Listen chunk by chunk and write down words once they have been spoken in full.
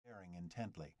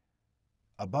intently.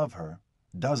 Above her,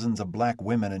 dozens of black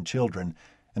women and children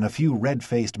and a few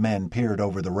red-faced men peered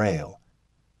over the rail.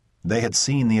 They had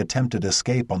seen the attempted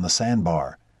escape on the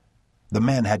sandbar. The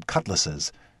men had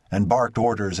cutlasses and barked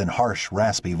orders in harsh,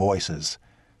 raspy voices.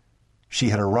 She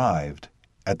had arrived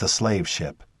at the slave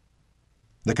ship.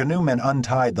 The canoemen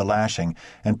untied the lashing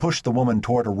and pushed the woman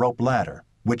toward a rope ladder,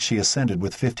 which she ascended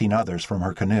with 15 others from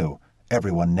her canoe,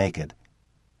 everyone naked.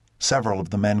 Several of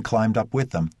the men climbed up with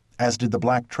them, as did the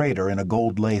black trader in a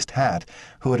gold-laced hat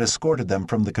who had escorted them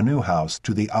from the canoe house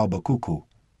to the Audiobook.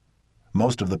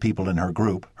 Most of the people in her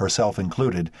group, herself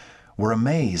included, were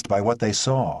amazed by what they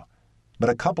saw,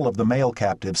 but a couple of the male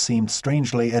captives seemed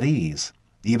strangely at ease,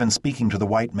 even speaking to the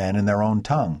white men in their own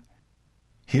tongue.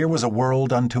 Here was a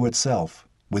world unto itself,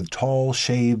 with tall,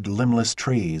 shaved, limbless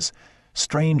trees,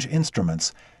 strange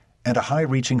instruments, and a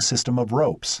high-reaching system of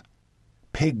ropes.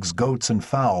 Pigs, goats, and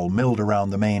fowl milled around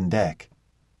the main deck.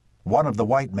 One of the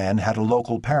white men had a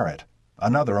local parrot,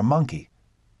 another a monkey.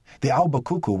 The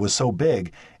Audiobook was so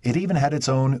big it even had its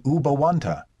own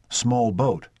ubawanta, small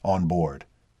boat, on board.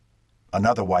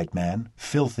 Another white man,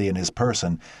 filthy in his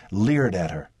person, leered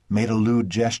at her, made a lewd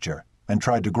gesture, and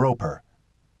tried to grope her.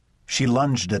 She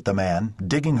lunged at the man,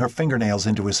 digging her fingernails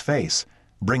into his face,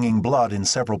 bringing blood in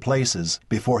several places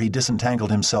before he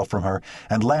disentangled himself from her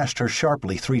and lashed her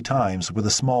sharply 3 times with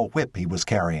a small whip he was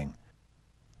carrying.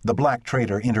 The black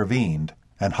trader intervened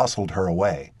and hustled her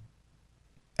away.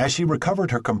 As she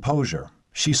recovered her composure,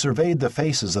 she surveyed the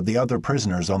faces of the other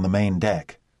prisoners on the main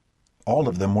deck. All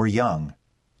of them were young,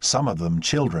 some of them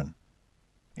children.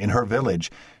 In her village,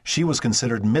 she was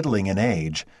considered middling in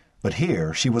age, but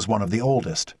here she was one of the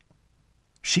oldest.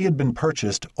 She had been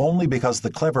purchased only because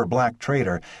the clever black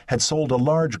trader had sold a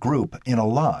large group in a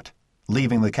lot,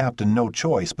 leaving the captain no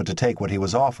choice but to take what he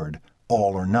was offered,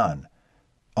 all or none.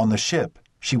 On the ship,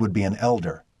 she would be an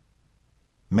elder.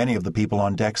 Many of the people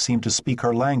on deck seemed to speak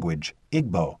her language,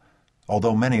 Igbo,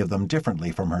 although many of them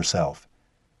differently from herself.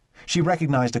 She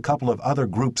recognized a couple of other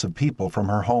groups of people from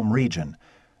her home region,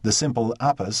 the simple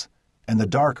Appas and the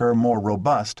darker, more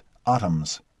robust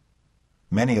Ottams.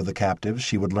 Many of the captives,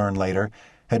 she would learn later,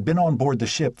 had been on board the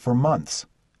ship for months.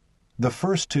 The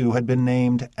first 2 had been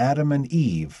named Adam and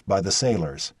Eve by the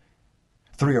sailors.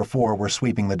 3 or 4 were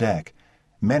sweeping the deck.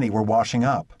 Many were washing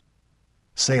up.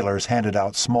 Sailors handed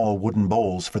out small wooden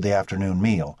bowls for the afternoon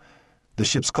meal. The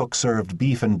ship's cook served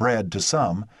beef and bread to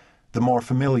some, the more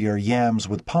familiar yams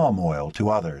with palm oil to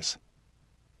others.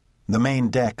 The main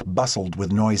deck bustled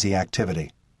with noisy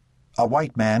activity. A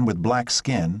white man with black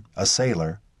skin, a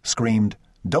sailor, screamed,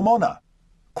 "Domona!"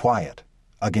 quiet,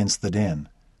 against the din.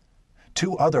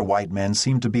 2 other white men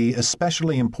seemed to be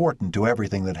especially important to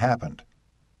everything that happened.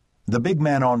 The big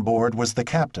man on board was the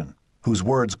captain, whose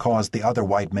words caused the other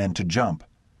white men to jump.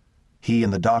 He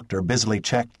and the doctor busily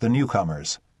checked the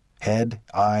newcomers, head,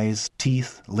 eyes,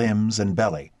 teeth, limbs, and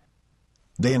belly.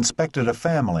 They inspected a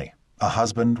family, a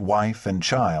husband, wife, and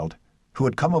child, who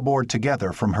had come aboard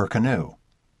together from her canoe.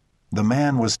 The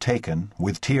man was taken,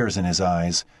 with tears in his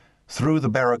eyes, through the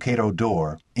barricado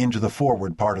door into the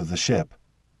forward part of the ship.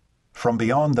 From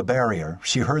beyond the barrier,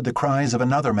 she heard the cries of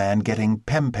another man getting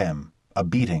pem-pem, a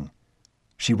beating.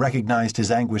 She recognized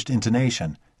his anguished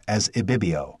intonation as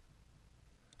Ibibio.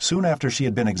 Soon after she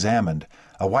had been examined,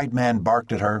 a white man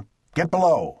barked at her, "Get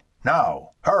below!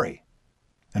 Now! Hurry!"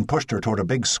 and pushed her toward a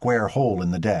big square hole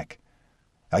in the deck.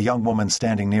 A young woman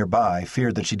standing nearby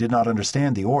feared that she did not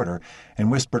understand the order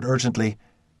and whispered urgently,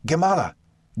 "Gemala!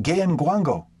 Geyen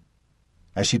Guango!"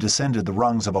 As she descended the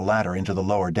rungs of a ladder into the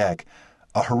lower deck,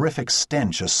 a horrific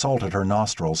stench assaulted her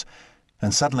nostrils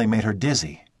and suddenly made her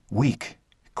dizzy, weak,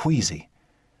 queasy.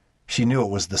 She knew it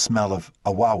was the smell of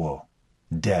awawo,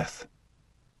 death.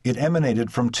 It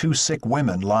emanated from 2 sick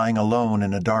women lying alone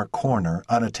in a dark corner,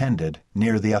 unattended,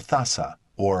 near the athasa,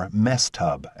 or mess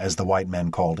tub, as the white men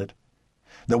called it.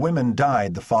 The women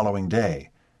died the following day,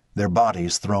 their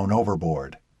bodies thrown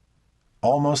overboard.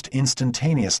 Almost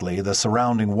instantaneously, the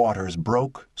surrounding waters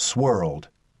broke, swirled,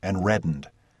 and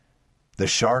reddened. The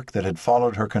shark that had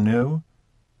followed her canoe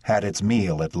had its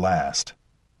meal at last.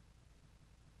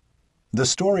 The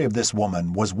story of this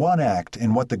woman was one act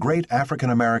in what the great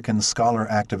African-American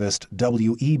scholar-activist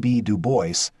W.E.B. Du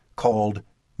Bois called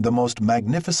the most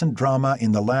magnificent drama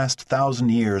in the last 1,000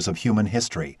 years of human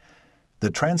history, the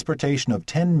transportation of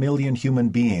 10 million human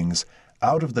beings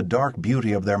out of the dark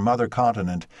beauty of their mother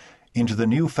continent into the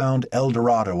newfound El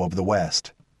Dorado of the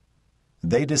West.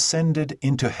 They descended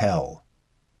into hell.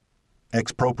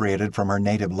 Expropriated from her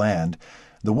native land,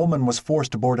 the woman was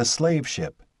forced aboard a slave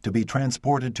ship to be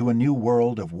transported to a new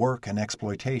world of work and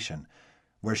exploitation,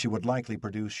 where she would likely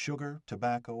produce sugar,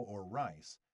 tobacco, or rice